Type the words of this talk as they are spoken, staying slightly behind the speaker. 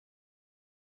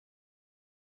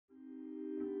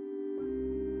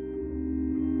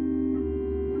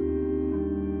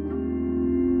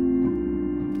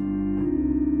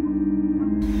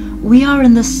We are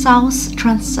in the south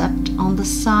transept on the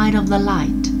side of the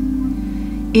light.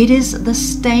 It is the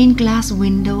stained glass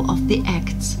window of the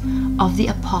Acts of the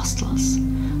Apostles,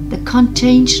 the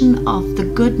contagion of the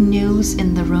good news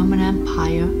in the Roman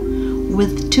Empire,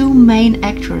 with two main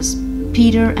actors,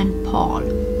 Peter and Paul.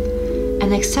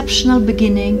 An exceptional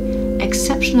beginning,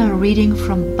 exceptional reading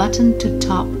from bottom to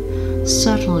top,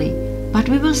 certainly, but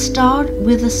we will start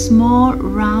with the small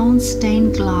round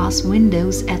stained glass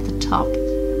windows at the top.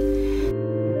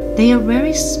 They are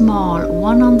very small.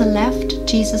 One on the left,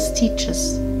 Jesus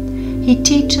teaches. He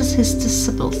teaches his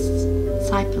disciples.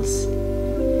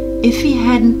 If he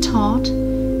hadn't taught,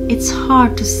 it's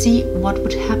hard to see what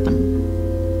would happen.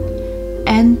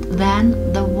 And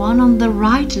then the one on the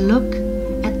right, look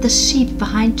at the sheep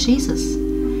behind Jesus.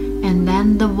 And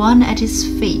then the one at his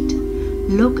feet,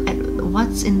 look at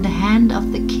what's in the hand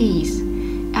of the keys.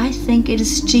 I think it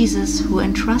is Jesus who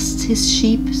entrusts his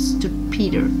sheep to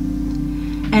Peter.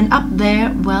 And up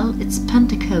there, well, it's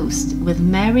Pentecost with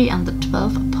Mary and the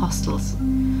 12 apostles,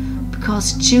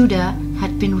 because Judah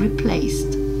had been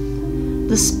replaced.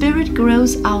 The Spirit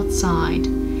grows outside,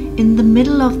 in the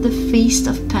middle of the feast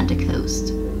of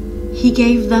Pentecost. He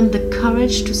gave them the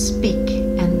courage to speak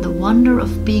and the wonder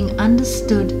of being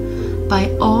understood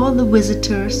by all the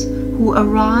visitors who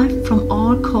arrived from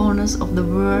all corners of the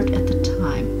world at the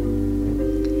time.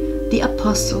 The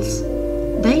apostles,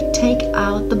 they take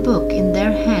out the book in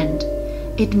their hand.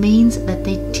 It means that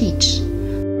they teach.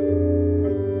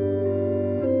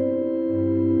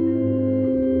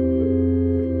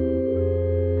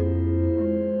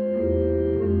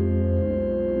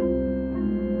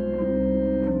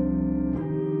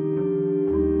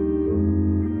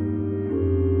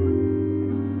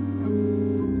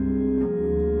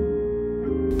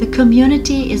 The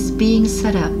community is being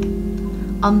set up.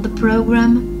 On the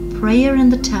program, prayer in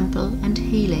the temple and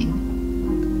healing.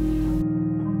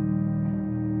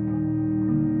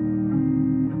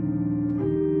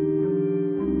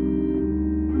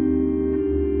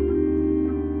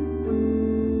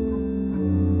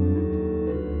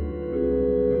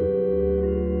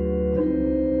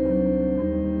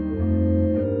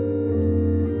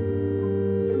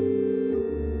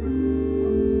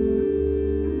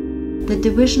 The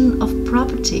division of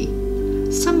property.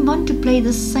 Some want to play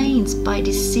the saints by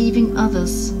deceiving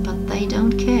others, but they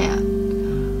don't care.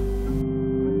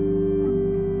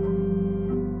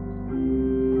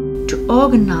 To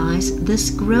organize this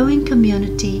growing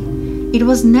community, it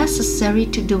was necessary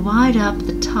to divide up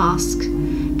the task,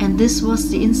 and this was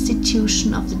the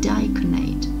institution of the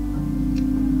diaconate.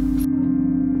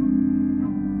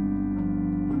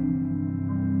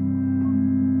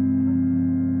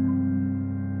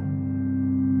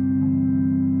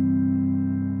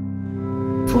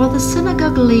 For the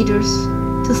synagogue leaders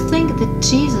to think that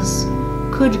Jesus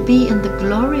could be in the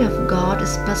glory of God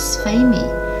is blasphemy,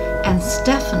 and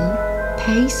Stephen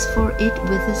pays for it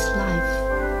with his life.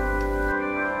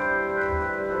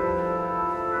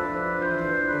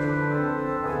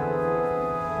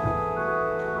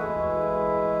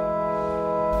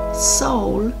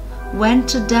 Saul went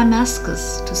to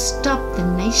Damascus to stop the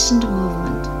nascent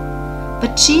movement,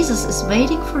 but Jesus is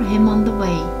waiting for him on the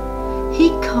way. He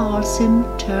calls him,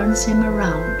 turns him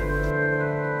around.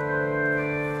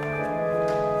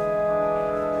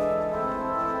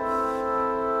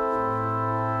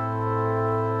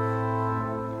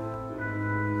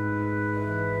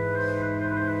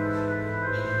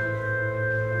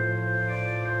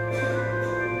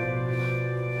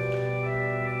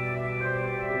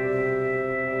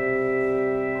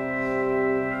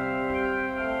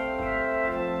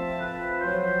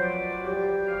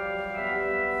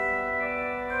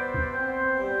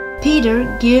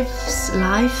 Peter gives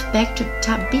life back to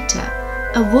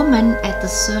Tabitha, a woman at the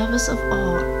service of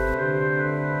all.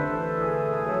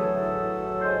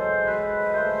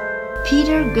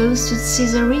 Peter goes to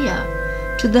Caesarea,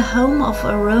 to the home of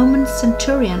a Roman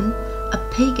centurion, a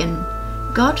pagan,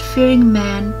 God-fearing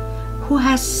man who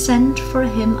has sent for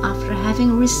him after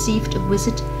having received a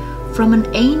visit from an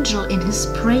angel in his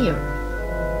prayer.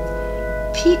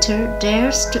 Peter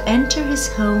dares to enter his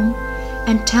home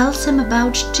and tells him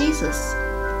about Jesus.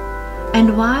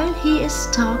 And while he is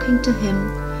talking to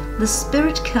him, the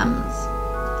Spirit comes.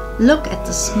 Look at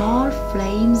the small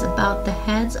flames about the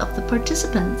heads of the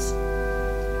participants.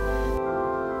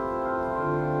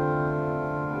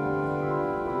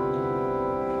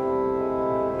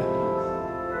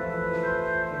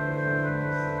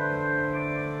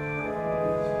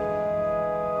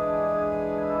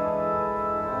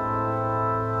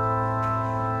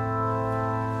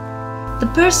 The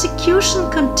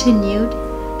persecution continued,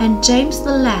 and James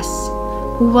the Less,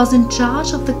 who was in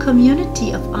charge of the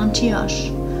community of Antioch,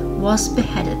 was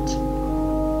beheaded.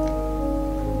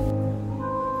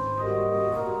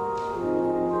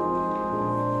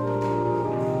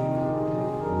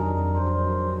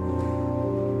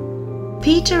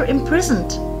 Peter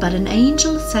imprisoned, but an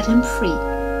angel set him free.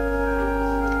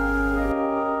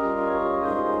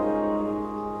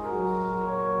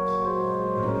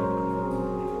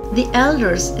 The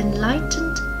elders,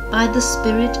 enlightened by the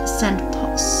Spirit, sent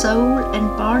Saul and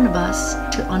Barnabas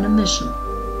on a mission.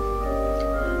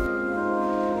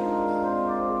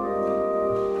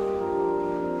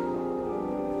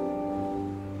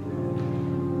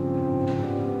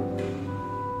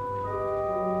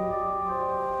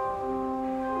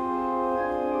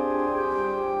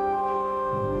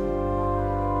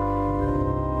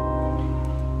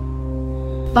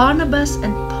 Barnabas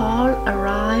and Paul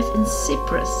arrive in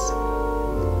Cyprus.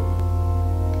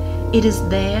 It is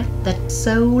there that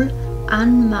Saul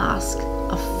unmasks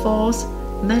a false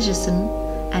magician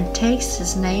and takes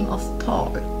his name of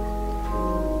Paul.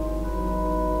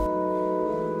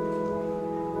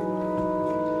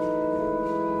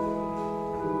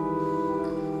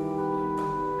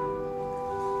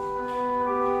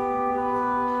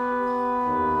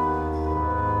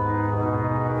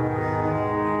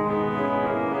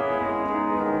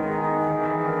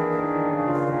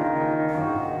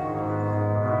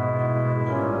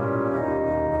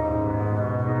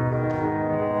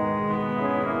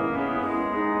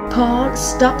 Paul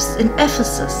stops in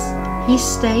Ephesus. He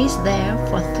stays there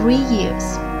for 3 years.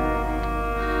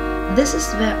 This is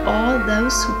where all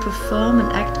those who perform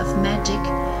an act of magic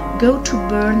go to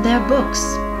burn their books.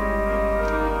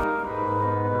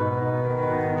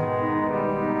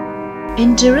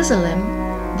 In Jerusalem,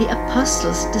 the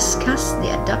apostles discuss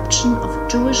the adoption of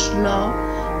Jewish law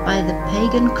by the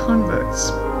pagan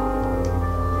converts.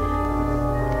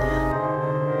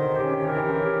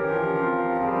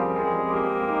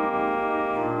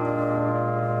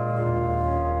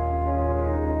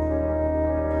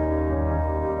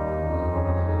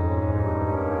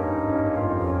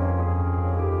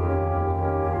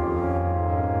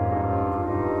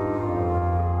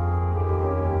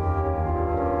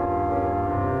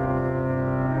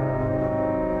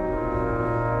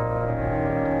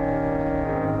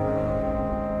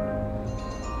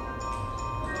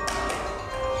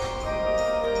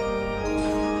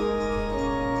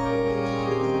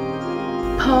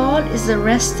 Paul is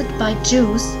arrested by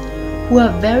Jews who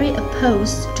are very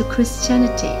opposed to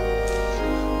Christianity.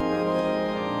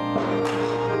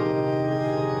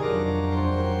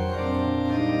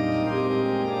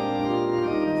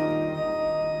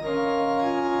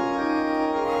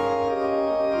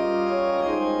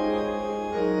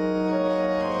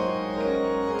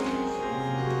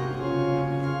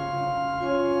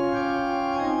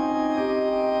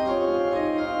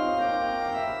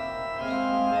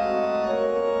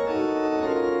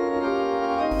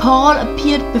 Paul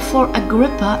appeared before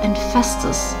Agrippa and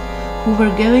Festus, who were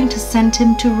going to send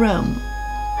him to Rome.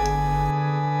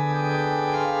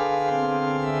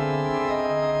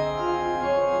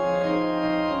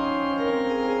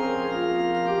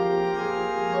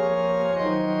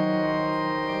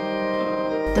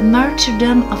 The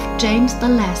martyrdom of James the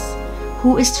Less,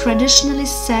 who is traditionally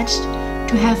said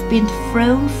to have been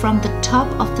thrown from the top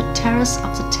of the terrace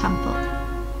of the temple.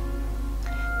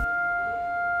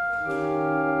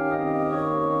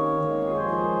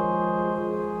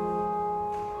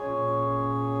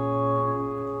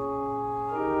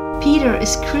 Peter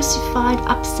is crucified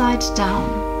upside down.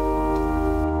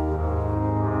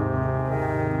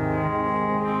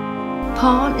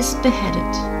 Paul is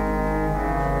beheaded.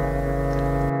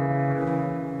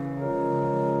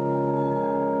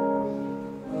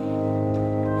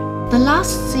 The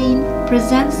last scene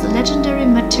presents the legendary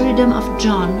martyrdom of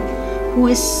John, who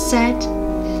is said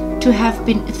to have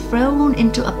been thrown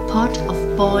into a pot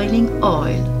of boiling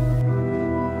oil.